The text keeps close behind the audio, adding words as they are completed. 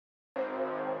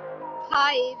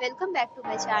Hi, welcome back to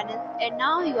my channel, and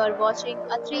now you are watching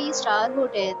a 3-star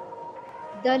hotel.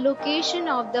 The location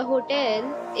of the hotel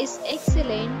is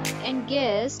excellent and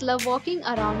guests love walking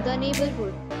around the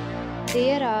neighborhood.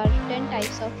 There are 10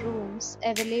 types of rooms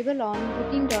available on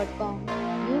booking.com.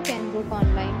 You can book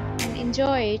online and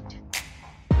enjoy it.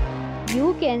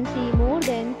 You can see more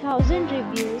than 1000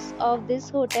 reviews of this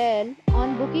hotel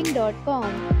on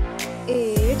booking.com.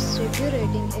 Its review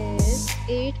rating is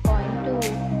 8.2,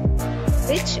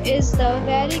 which is the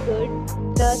very good.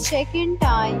 The check-in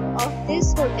time of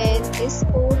this hotel is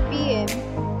 4 p.m.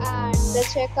 and the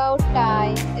checkout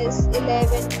time is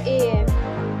 11 a.m.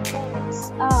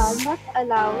 Pets are not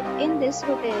allowed in this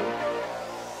hotel.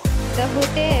 The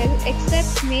hotel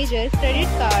accepts major credit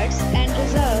cards and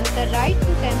reserves the right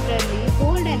to temporarily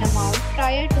hold an amount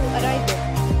prior to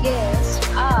arrival. Guests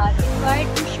are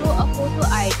required to show a photo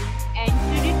ID and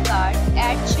credit card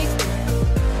at check-in.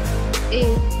 If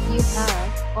you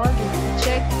have already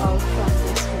checked out from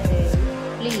this hotel,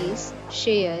 please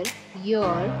share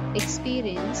your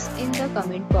experience in the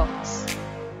comment box.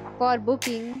 For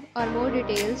booking or more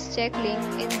details, check link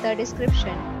in the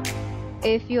description.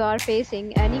 If you are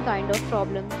facing any kind of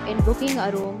problem in booking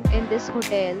a room in this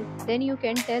hotel, then you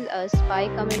can tell us by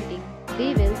commenting.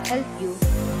 We will help you.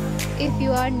 If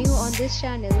you are new on this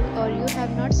channel or you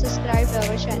have not subscribed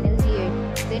our channel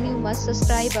yet, then you must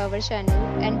subscribe our channel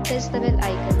and press the bell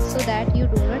icon so that you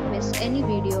do not miss any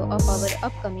video of our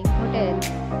upcoming hotel.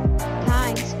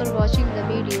 Thanks for watching the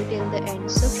video till the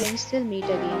end. So friends, till meet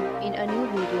again in a new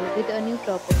video with a new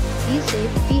property. Be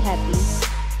safe, be happy.